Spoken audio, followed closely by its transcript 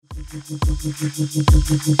I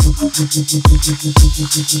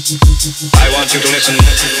want you to listen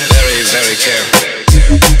very, very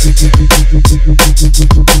carefully.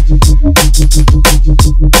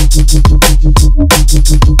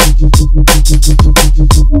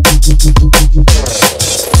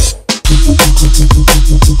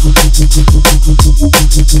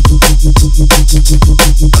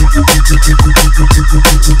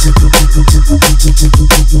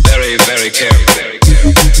 Very, very carefully.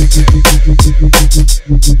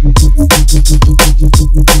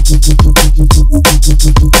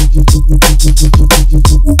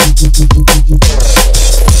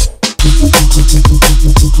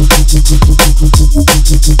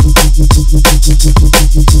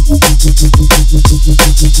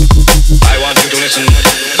 I want you to listen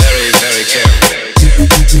very, very carefully.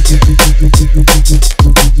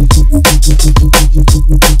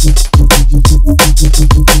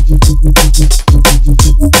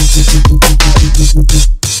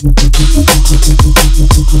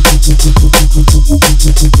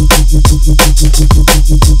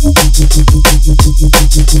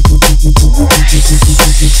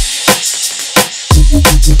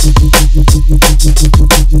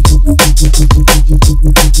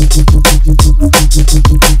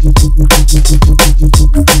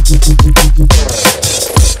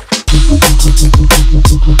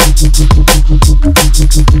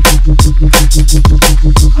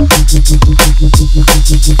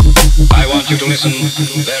 I want you to listen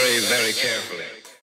very, very carefully.